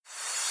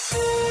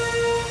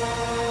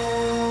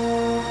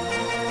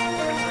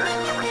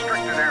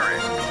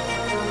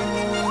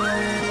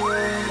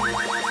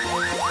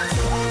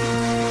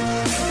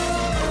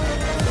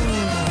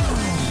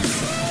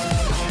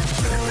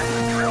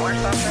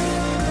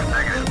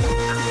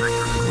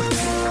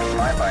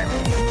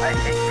I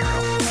hate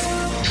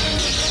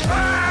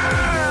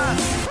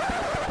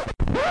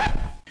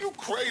you. You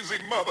crazy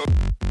mother.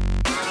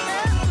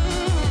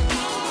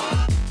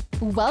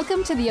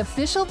 Welcome to the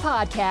official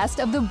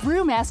podcast of the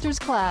Brewmasters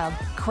Club,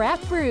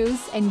 craft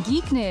brews and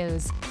geek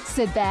news.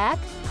 Sit back,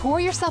 pour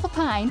yourself a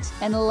pint,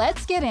 and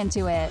let's get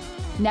into it.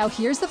 Now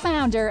here's the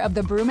founder of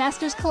the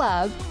Brewmasters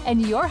Club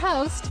and your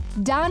host,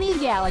 Donnie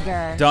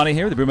Gallagher. Donnie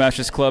here, the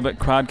Brewmasters Club at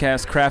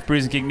Podcast Craft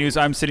Brews and Geek News.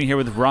 I'm sitting here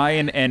with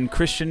Ryan and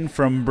Christian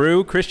from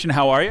Brew. Christian,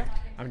 how are you?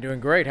 I'm doing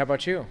great. How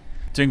about you?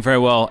 Doing very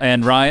well.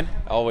 And Ryan?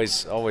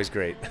 Always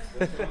great.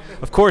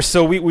 Of course.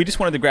 So we just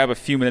wanted to grab a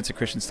few minutes of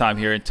Christian's time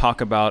here and talk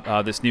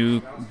about this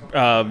new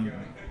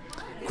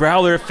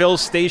Growler fill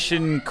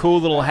station, cool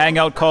little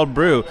hangout called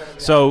Brew.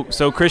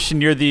 So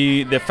Christian, you're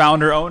the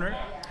founder owner?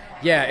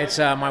 Yeah, it's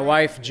my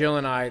wife Jill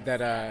and I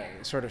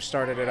that sort of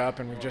started it up,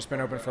 and we've just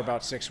been open for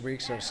about 6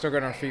 weeks, so still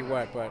getting our feet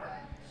wet, but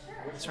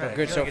it's been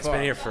good so far. It's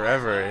been here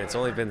forever, and it's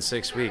only been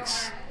 6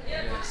 weeks.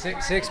 Yeah,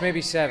 six,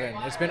 maybe 7.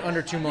 It's been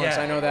under 2 months.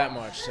 Yeah. I know that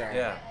much. So.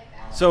 Yeah.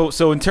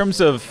 So in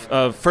terms of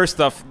first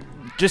off,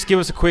 just give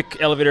us a quick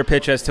elevator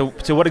pitch as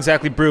to what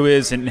exactly Brew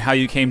is and how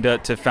you came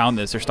to found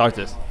this or start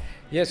this.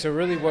 Yeah, so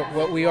really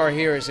what we are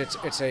here is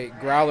it's a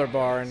growler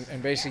bar,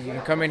 and basically you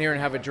can come in here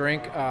and have a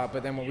drink,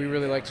 but then what we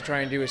really like to try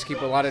and do is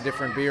keep a lot of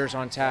different beers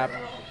on tap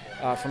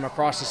from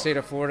across the state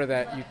of Florida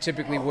that you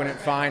typically wouldn't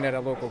find at a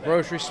local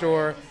grocery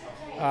store,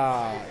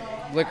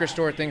 liquor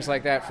store, things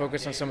like that.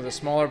 Focus on some of the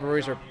smaller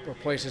breweries or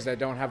places that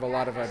don't have a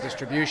lot of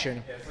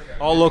distribution.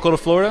 All local to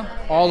Florida?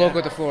 All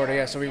local to Florida,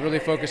 yeah. So we really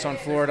focus on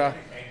Florida.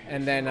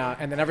 And then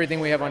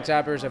everything we have on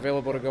tap here is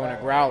available to go in a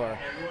growler.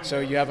 So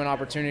you have an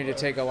opportunity to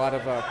take a lot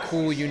of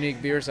cool,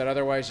 unique beers that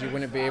otherwise you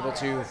wouldn't be able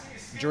to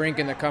drink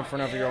in the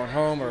comfort of your own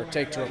home or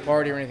take to a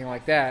party or anything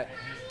like that.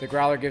 The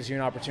growler gives you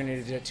an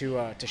opportunity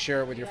to share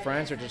it with your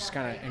friends or just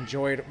kind of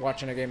enjoy it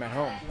watching a game at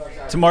home.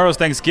 Tomorrow's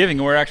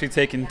Thanksgiving. We're actually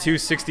taking 2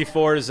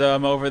 64s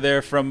over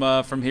there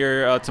from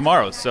here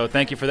tomorrow. So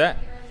thank you for that.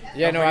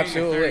 Yeah, no,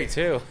 absolutely.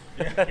 32.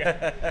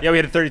 Yeah, we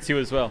had a 32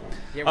 as well.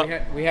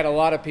 Yeah, we had a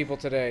lot of people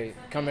today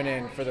coming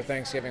in for the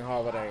Thanksgiving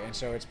holiday, and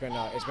so it's been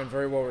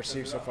very well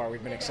received so far.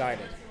 We've been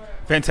excited.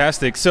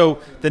 Fantastic. So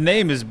the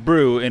name is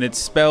Brew, and it's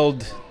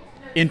spelled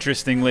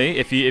interestingly.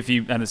 If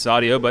you and it's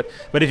audio, but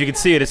if you can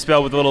see it, it's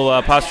spelled with a little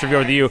apostrophe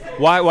over the U.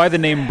 Why the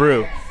name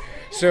Brew?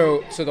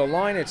 So the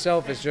line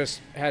itself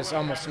has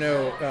almost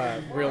no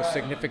real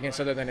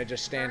significance other than it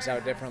just stands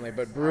out differently.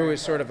 But Brew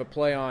is sort of a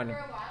play on,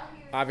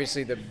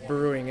 obviously, the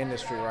brewing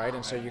industry, right?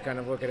 And so you kind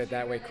of look at it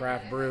that way,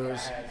 craft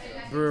brews,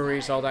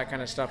 breweries, all that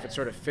kind of stuff. It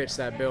sort of fits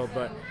that bill.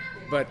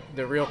 But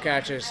the real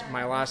catch is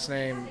our last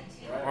name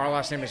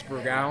is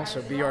Brugal,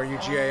 so Brugal.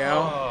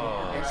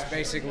 Oh. It's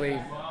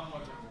basically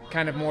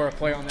kind of more a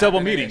play on that.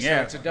 Double meaning, yeah.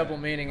 So it's a double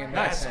meaning in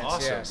that sense.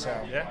 Awesome. Yeah,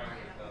 so. Yeah.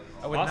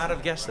 I would not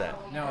have guessed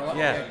that. No,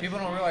 Yeah. people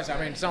don't realize that.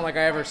 I mean, it's not like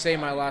I ever say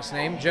my last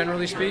name,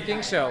 generally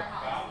speaking, so,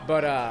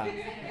 but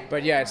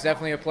yeah, it's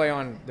definitely a play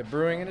on the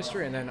brewing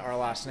industry and then our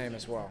last name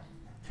as well.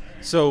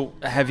 So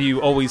have you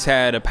always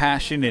had a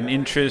passion and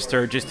interest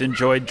or just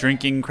enjoyed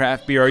drinking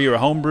craft beer? Are you a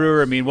home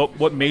brewer? I mean,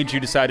 what made you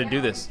decide to do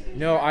this?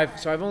 No,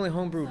 I've only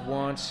homebrewed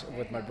once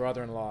with my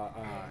brother-in-law,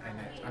 and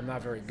I'm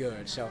not very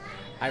good. So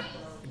I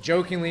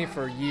jokingly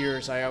for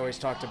years I always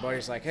talked to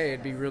buddies like, hey,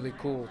 it'd be really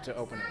cool to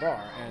open a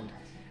bar and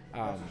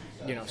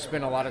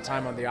spend a lot of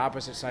time on the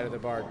opposite side of the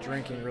bar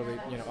drinking really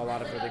a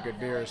lot of really good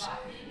beers,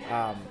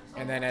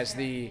 and then as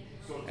the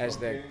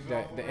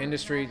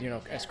industry,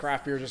 as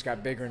craft beer just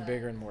got bigger and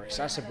bigger and more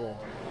accessible,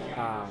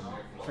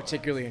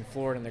 particularly in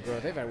Florida and the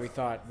growth they've had, we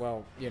thought,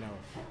 well,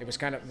 it was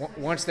kind of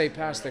once they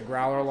passed the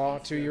Growler law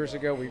 2 years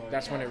ago,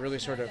 that's when it really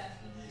sort of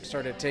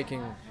started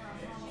taking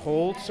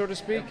hold, so to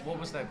speak. What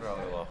was that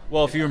Growler law?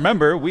 Well, if you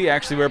remember, we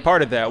actually were a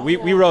part of that.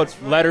 We wrote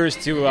letters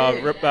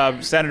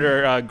to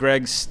Senator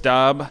Greg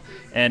Stubb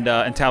and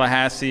in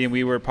Tallahassee, and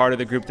we were part of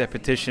the group that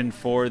petitioned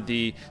for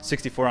the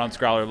 64-ounce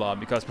growler law,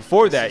 because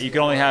before that you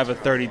could only have a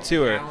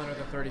 32er. Gallon or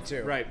the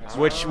 32. Right,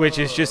 which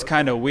is just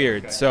kind of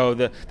weird. Okay. So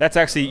that's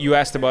actually, you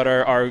asked about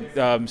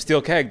our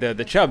steel keg,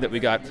 the Chubb that we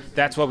got.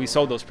 That's why we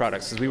sold those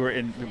products, because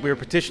we were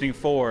petitioning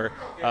for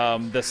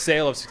the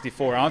sale of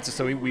 64 ounces.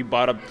 So we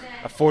bought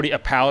a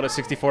pallet of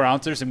 64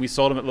 ounces, and we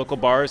sold them at local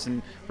bars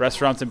and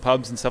restaurants and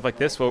pubs and stuff like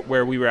this,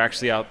 where we were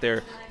actually out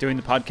there doing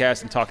the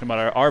podcast and talking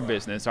about our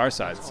business, our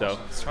side. So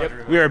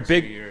we are a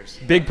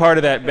big part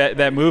of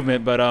that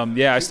movement. But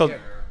I still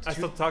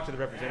talk to the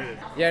representative.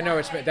 Yeah, no,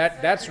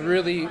 that's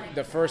really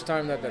the first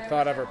time that the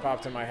thought ever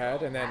popped in my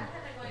head, and then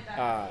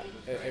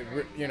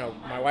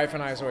my wife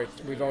and I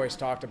we've always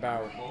talked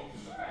about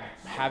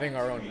having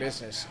our own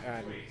business,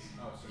 and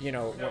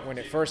when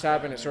it first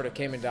happened, it sort of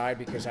came and died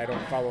because I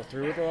don't follow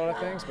through with a lot of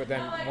things. But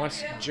then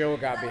once Jill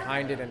got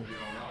behind it and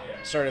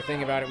started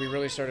thinking about it, we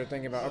really started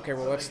thinking about, okay,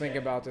 well, let's think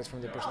about this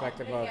from the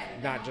perspective of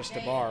not just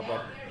a bar,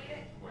 but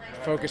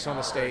focus on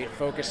the state,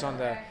 focus on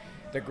the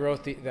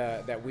growth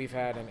that we've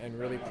had, and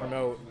really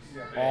promote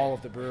all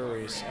of the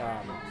breweries.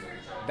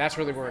 That's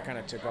really where it kind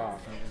of took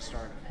off and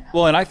started.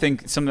 Well, and I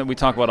think something that we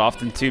talk about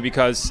often too,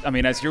 because I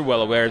mean, as you're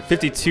well aware,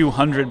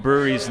 5,200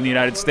 breweries in the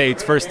United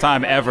States, first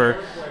time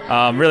ever,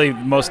 really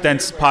most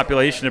dense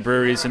population of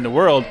breweries in the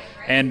world,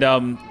 and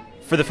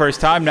for the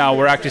first time now,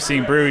 we're actually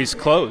seeing breweries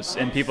close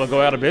and people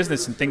go out of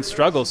business and things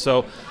struggle.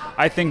 So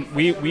I think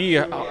we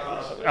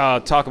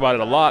talk about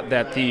it a lot,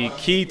 that the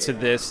key to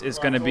this is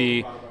going to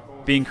be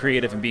being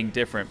creative and being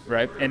different,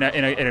 right? And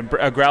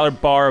a growler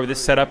bar with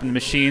this setup and the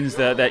machines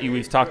that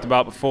we've talked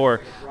about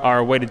before are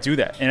a way to do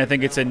that. And I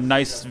think it's a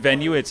nice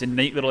venue, it's a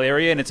neat little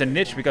area, and it's a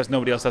niche because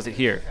nobody else does it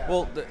here.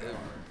 Well,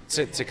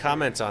 to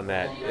comment on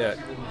that,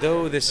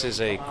 though this is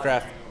a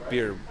craft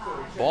beer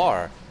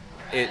bar,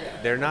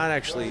 they're not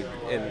actually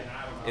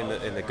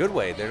in the good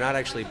way. They're not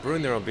actually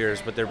brewing their own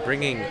beers, but they're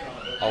bringing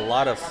a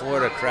lot of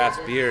Florida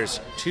craft beers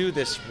to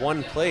this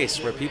one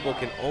place where people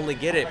can only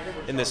get it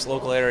in this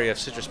local area of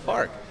Citrus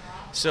Park.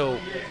 So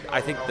I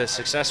think the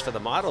success for the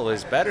model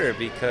is better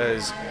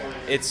because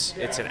it's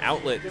an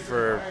outlet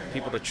for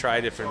people to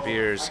try different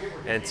beers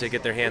and to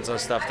get their hands on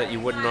stuff that you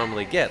wouldn't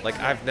normally get. Like,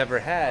 I've never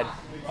had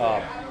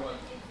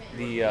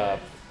the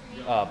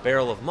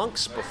Barrel of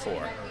Monks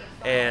before,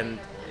 and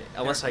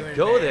unless I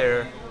go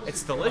there,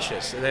 it's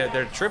delicious.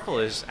 Their triple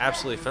is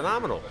absolutely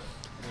phenomenal.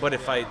 But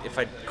if I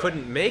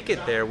couldn't make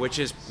it there, which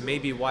is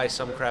maybe why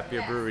some craft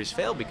beer breweries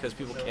fail, because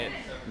people can't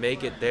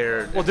make it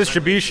there. Well,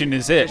 distribution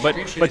is it, but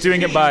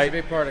doing it by a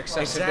big part,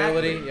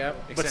 accessibility. Exactly.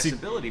 Yep.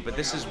 Accessibility, but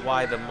this is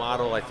why the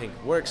model, I think,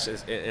 works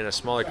in a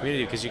smaller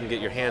community, because you can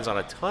get your hands on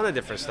a ton of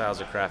different styles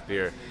of craft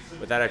beer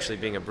without actually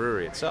being a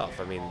brewery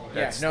itself. I mean,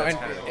 that's and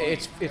kind of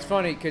it's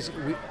funny because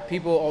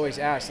people always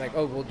ask, like,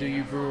 oh, well, do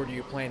you brew or do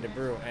you plan to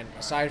brew? And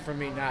aside from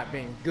me not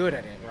being good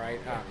at it,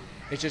 right?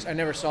 It's just I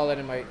never saw that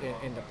in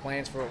the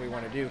plans for what we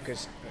want to do,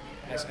 because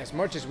as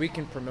much as we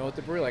can promote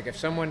the brewery, like if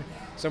someone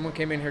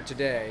came in here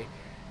today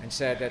and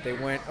said that they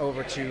went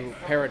over to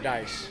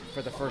Paradise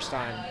for the first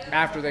time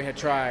after they had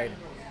tried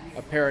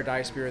a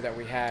Paradise beer that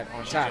we had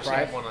on tap,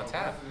 right? one on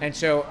tap. And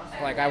so,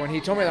 like, when he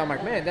told me that, I'm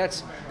like, man,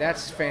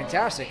 that's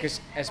fantastic, because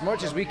as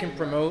much as we can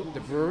promote the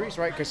breweries,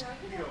 right? Because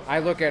I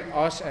look at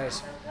us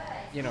as,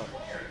 you know,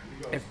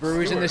 if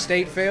breweries in the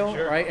state fail,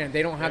 right, and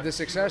they don't have the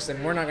success,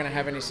 then we're not going to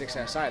have any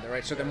success either,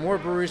 right? So the more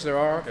breweries there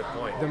are,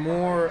 the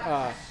more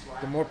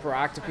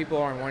proactive people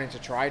are in wanting to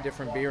try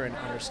different beer and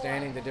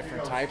understanding the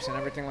different types and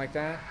everything like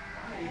that.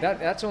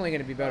 That's only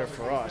going to be better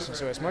for us. And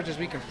so as much as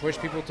we can push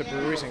people to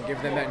breweries and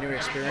give them that new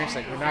experience,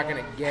 like, we're not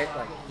going to get,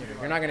 like, you know,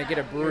 you're not going to get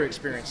a brewery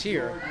experience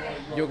here.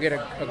 You'll get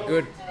a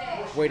good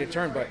way to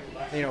turn. But,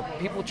 you know,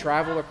 people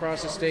travel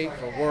across the state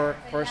for work,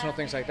 personal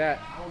things like that.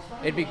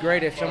 It'd be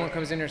great if someone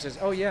comes in here and says,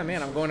 oh, yeah,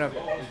 man, I'm going to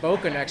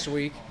Boca next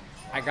week.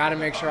 I got to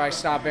make sure I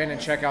stop in and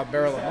check out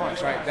Barrel of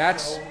Monks, right?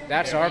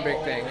 That's our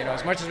big thing. You know,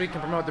 as much as we can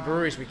promote the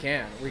breweries, we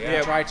can. We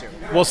can try to.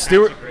 Well,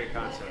 Stewart,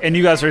 and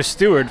you guys are a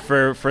steward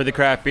for the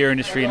craft beer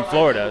industry in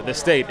Florida, the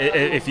state.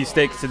 If you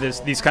stick to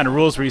these kind of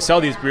rules where you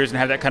sell these beers and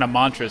have that kind of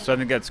mantra, so I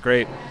think that's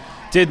great.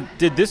 Did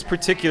this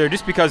particular,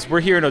 just because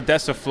we're here in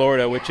Odessa,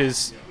 Florida, which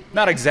is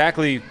not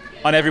exactly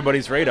on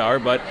everybody's radar,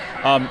 but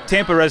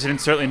Tampa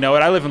residents certainly know it.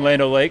 I live in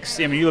Land O'Lakes.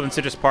 I mean, you live in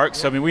Citrus Park,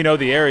 so I mean, we know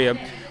the area.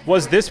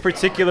 Was this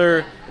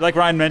particular, like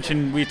Ryan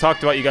mentioned, we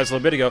talked about you guys a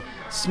little bit ago,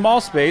 small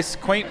space,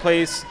 quaint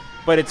place,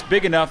 but it's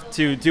big enough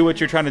to do what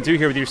you're trying to do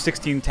here with your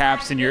 16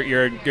 taps and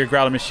your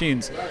growler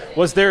machines.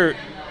 Was there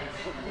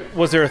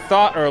a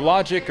thought or a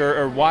logic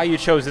or why you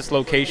chose this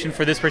location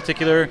for this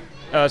particular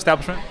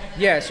establishment?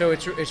 Yeah, so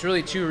it's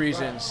really two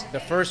reasons. The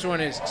first one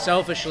is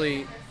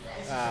selfishly,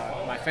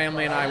 my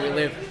family and I, we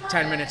live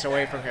 10 minutes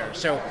away from here.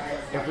 So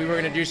if we were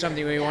going to do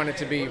something, we wanted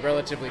to be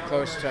relatively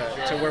close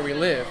to where we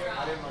live.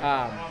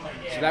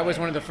 So that was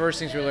one of the first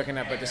things we were looking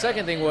at. But the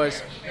second thing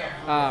was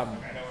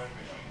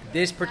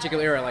this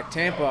particular area, like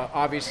Tampa,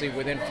 obviously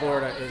within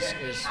Florida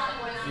is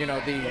you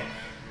know, the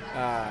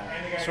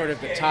sort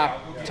of the top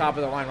of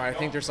the line, right? I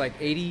think there's like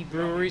 80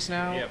 breweries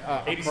now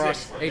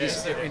across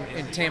 86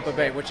 in Tampa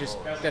Bay,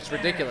 that's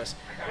ridiculous.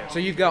 So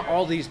you've got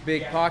all these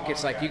big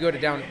pockets. Like you go to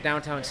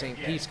downtown St.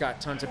 Pete's, got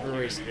tons of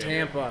breweries.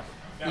 Tampa,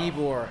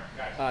 Ybor,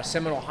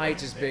 Seminole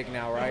Heights is big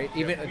now, right?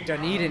 Even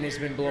Dunedin has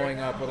been blowing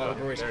up with all the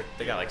breweries.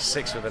 They got like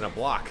 6 within a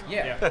block.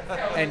 Yeah.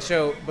 And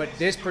so, but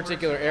this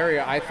particular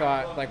area, I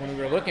thought, like when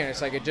we were looking at it,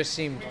 it's like it just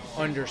seemed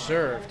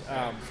underserved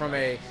from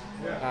a,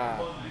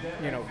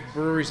 you know,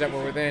 breweries that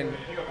were within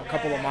a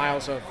couple of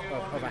miles of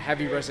a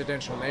heavy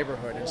residential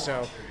neighborhood. And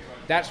so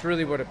that's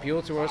really what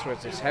appealed to us,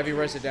 was this heavy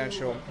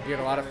residential. You get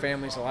a lot of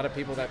families, a lot of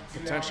people that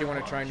potentially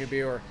want to try new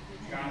beer or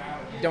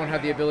don't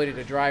have the ability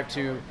to drive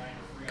to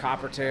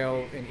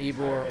Coppertail in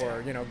Ybor,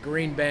 or, you know,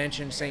 Green Bench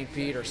in St.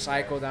 Pete, or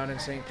Cycle down in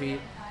St.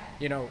 Pete.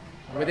 You know,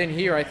 within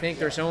here, I think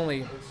there's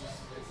only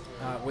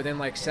within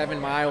like 7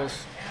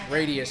 miles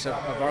radius of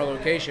our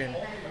location,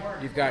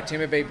 you've got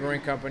Tampa Bay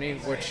Brewing Company,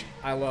 which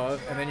I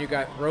love, and then you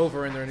got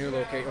Rover in their new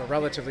location, or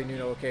relatively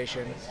new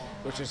location,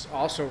 which is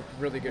also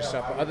really good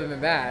stuff. But other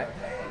than that,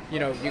 you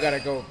know, you got to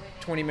go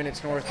 20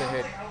 minutes north to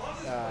hit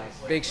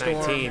Big Storm,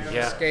 19,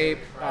 yeah. Escape.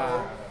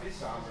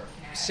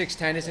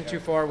 610 isn't too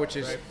far, which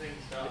is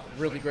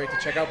really great to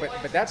check out,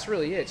 but that's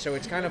really it. So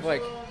it's kind of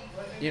like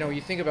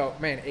you think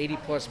about, 80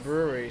 plus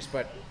breweries,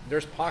 but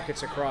there's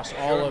pockets across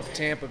all of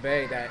Tampa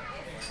Bay that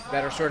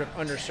are sort of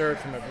underserved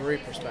from a brewery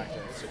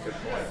perspective. That's a good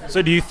point.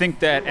 So do you think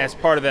that as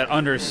part of that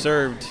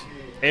underserved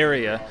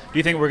area, do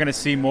you think we're going to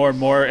see more and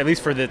more, at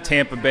least for the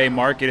Tampa Bay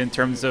market in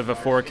terms of a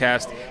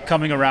forecast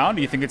coming around?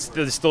 Do you think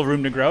there's still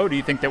room to grow? Do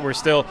you think that we're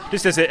still,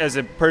 just as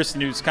a person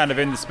who's kind of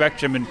in the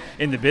spectrum and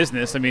in the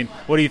business, I mean,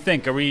 what do you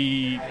think? Are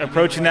we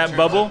approaching that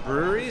bubble?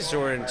 Breweries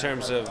or in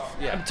terms of,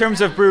 In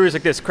terms of breweries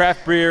like this,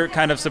 craft beer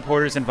kind of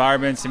supporters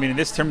environments, I mean, in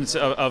this terms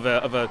of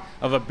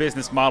a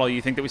business model, you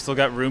think that we still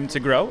got room to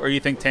grow? Or you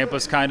think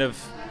Tampa's kind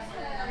of...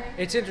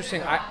 It's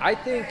interesting.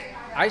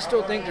 I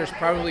still think there's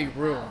probably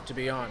room, to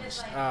be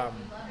honest. I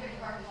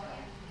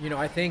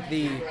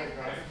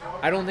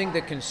don't think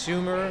the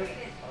consumer,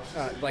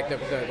 like the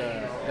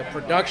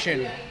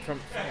production from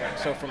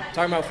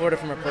talking about Florida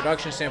from a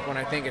production standpoint,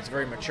 I think it's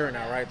very mature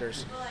now, right?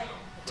 There's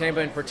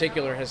Tampa in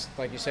particular has,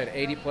 like you said,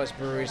 80 plus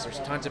breweries. There's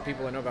tons of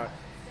people that know about it.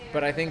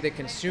 But I think the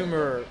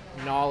consumer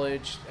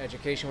knowledge,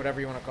 education,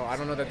 whatever you want to call it, I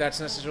don't know that that's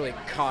necessarily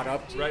caught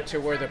up to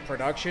where the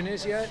production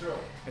is yet.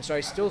 And so I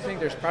still think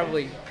there's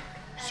probably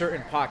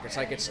certain pockets.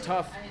 Like, it's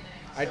tough.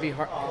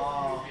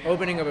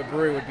 Opening of a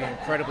brewery would be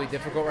incredibly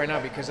difficult right now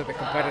because of the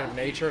competitive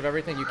nature of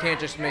everything. You can't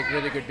just make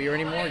really good beer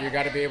anymore. You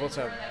got to be able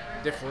to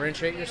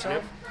differentiate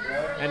yourself.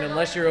 And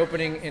unless you're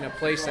opening in a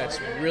place that's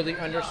really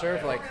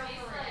underserved, like,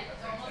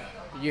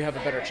 you have a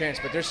better chance.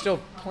 But there's still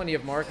plenty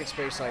of market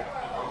space. Like,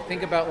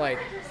 think about like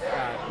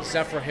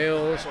Zephyr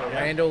Hills or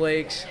Orlando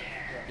Lakes.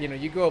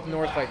 You go up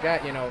north like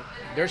that,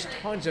 there's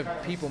tons of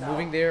people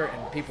moving there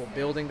and people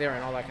building there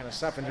and all that kind of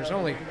stuff. And there's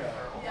only,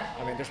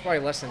 there's probably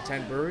less than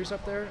 10 breweries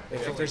up there.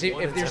 If there's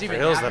even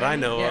hills that I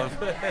know of.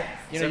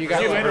 You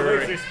got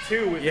there's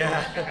two with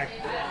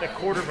a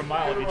quarter of a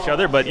mile of each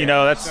other, but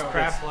that's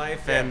Craft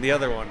Life and the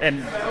other one.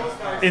 And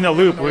In the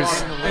Loop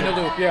was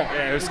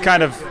yeah, it was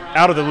kind of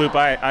out of the loop.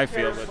 I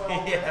feel, but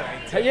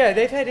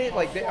they've had it.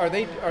 Like, are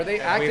they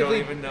actively? We don't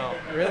even know.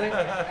 Really?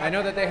 I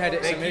know that they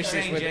had some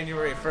issues with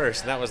January 1st,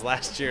 and that was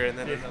last year, and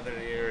then another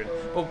year.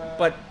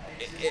 But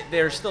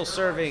they're still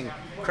serving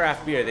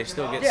craft beer. They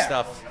still get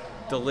stuff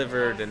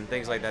delivered and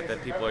things like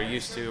that people are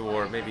used to,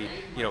 or maybe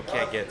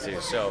can't get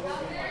to. So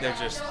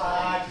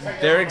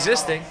they're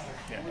existing,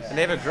 and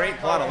they have a great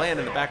plot of land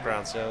in the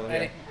background. So.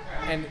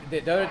 And the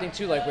other thing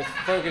too, like with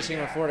focusing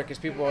on Florida, because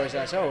people always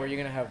ask, are you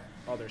going to have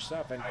other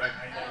stuff? And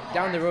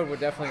down the road, we'll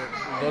definitely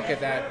look at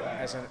that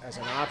as an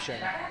option.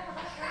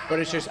 But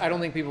it's just, I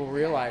don't think people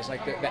realize,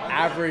 like the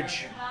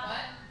average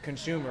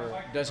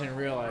consumer doesn't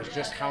realize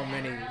just how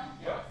many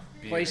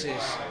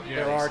places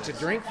there are to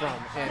drink from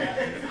in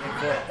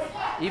Florida.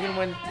 Even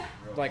when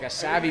like a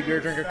savvy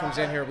beer drinker comes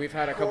in here, we've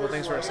had a couple of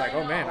things where it's like,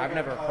 oh man, I've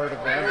never heard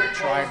of them or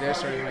tried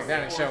this or anything like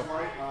that. And so,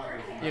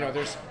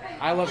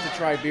 I love to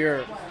try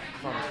beer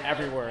from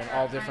everywhere and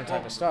all different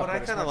type of stuff. What I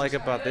kind of like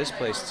about this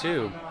place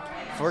too,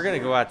 if we're going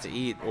to go out to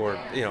eat, or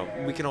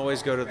we can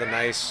always go to the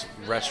nice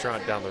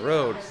restaurant down the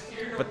road,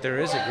 but there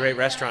is a great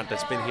restaurant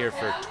that's been here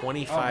for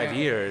 25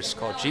 years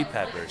called G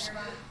Peppers.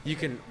 You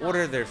can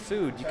order their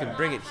food, you can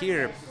bring it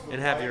here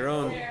and have your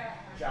own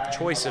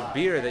choice of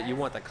beer that you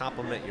want to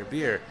complement your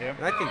beer.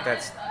 And I think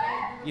that's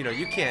you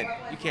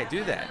can't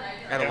do that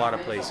at a lot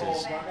of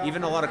places.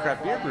 Even a lot of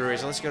craft beer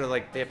breweries, unless you go to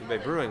like Tampa Bay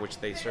Brewing, which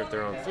they serve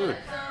their own food,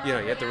 you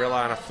have to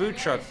rely on a food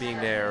truck being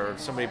there, or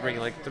somebody bringing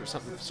like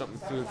something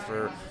food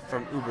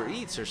from Uber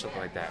Eats or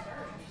something like that.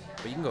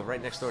 But you can go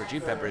right next door to G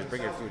Peppers,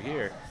 bring your food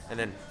here, and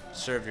then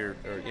serve get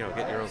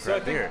your own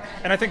craft beer.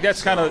 And I think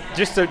that's kind of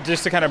just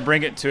to kind of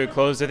bring it to a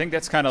close. I think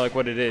that's kind of like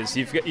what it is.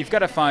 You've got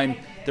to find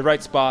the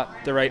right spot,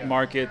 the right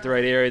market, the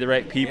right area, the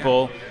right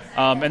people.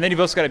 And then you've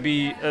also got to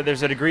be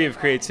there's a degree of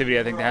creativity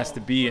I think that has to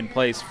be in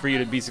place for you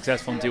to be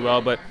successful and do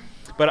well. But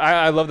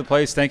I love the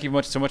place. Thank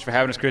you so much for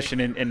having us,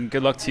 Christian, and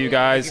good luck to you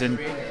guys. And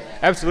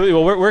absolutely.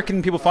 Well, where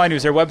can people find you?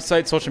 Is there a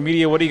website, social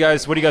media? What are you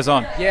guys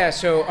on? Yeah,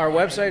 so our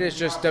website is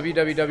just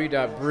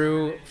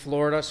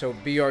www.brewflorida, so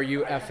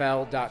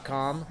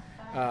brufl.com.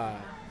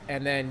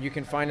 And then you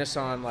can find us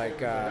on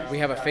we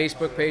have a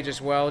Facebook page as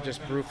well,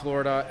 just Brew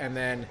Florida, and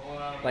then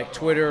like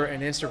Twitter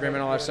and Instagram and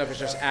all that stuff is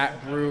just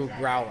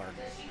 @BrewGrowler.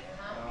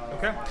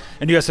 Okay.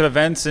 And do you guys have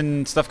events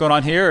and stuff going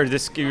on here, or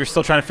you're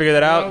still trying to figure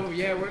that out? Oh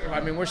yeah,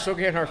 we're still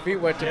getting our feet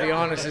wet, to be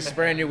honest. This is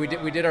brand new.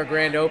 We did our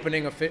grand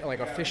opening,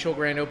 official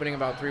grand opening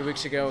about 3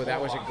 weeks ago. That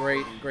was a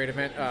great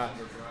event.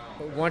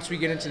 Once we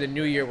get into the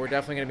new year, we're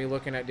definitely going to be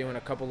looking at doing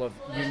a couple of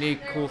unique,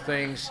 cool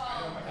things.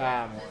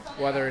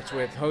 Whether it's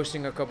with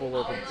hosting a couple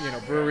local,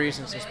 breweries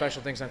and some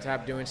special things on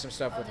tap, doing some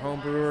stuff with home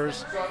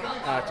brewers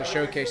to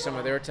showcase some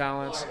of their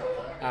talents.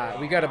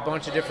 We got a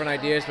bunch of different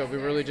ideas, but we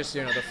really just,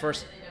 the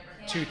first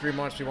 2-3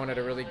 months we wanted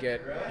to really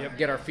get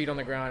our feet on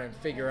the ground and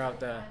figure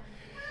out the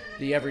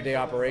everyday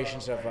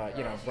operations of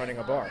running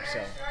a bar. So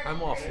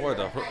I'm all for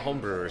the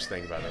homebrewers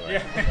thing, by the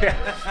way.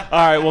 Yeah.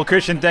 All right, well,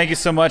 Christian, thank you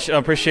so much.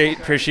 Appreciate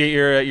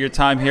your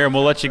time here, and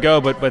we'll let you go.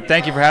 But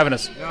thank you for having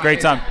us.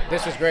 Great time.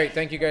 This was great.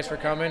 Thank you guys for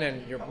coming,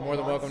 and you're more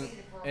than welcome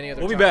any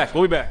other time. We'll be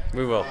back.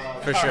 We will,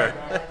 for sure.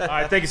 All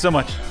right, thank you so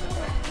much.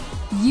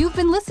 You've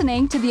been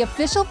listening to the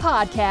official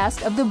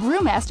podcast of the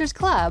Brewmasters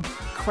Club,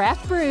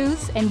 Craft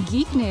Brews and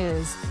Geek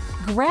News.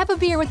 Grab a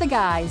beer with the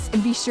guys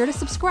and be sure to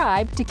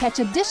subscribe to catch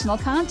additional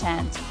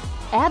content.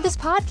 Add this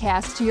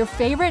podcast to your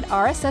favorite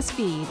RSS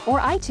feed or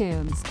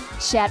iTunes.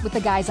 Chat with the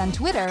guys on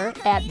Twitter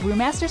at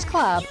Brewmasters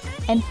Club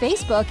and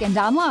Facebook and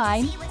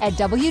online at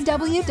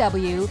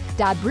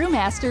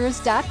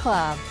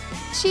www.brewmasters.club.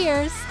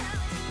 Cheers!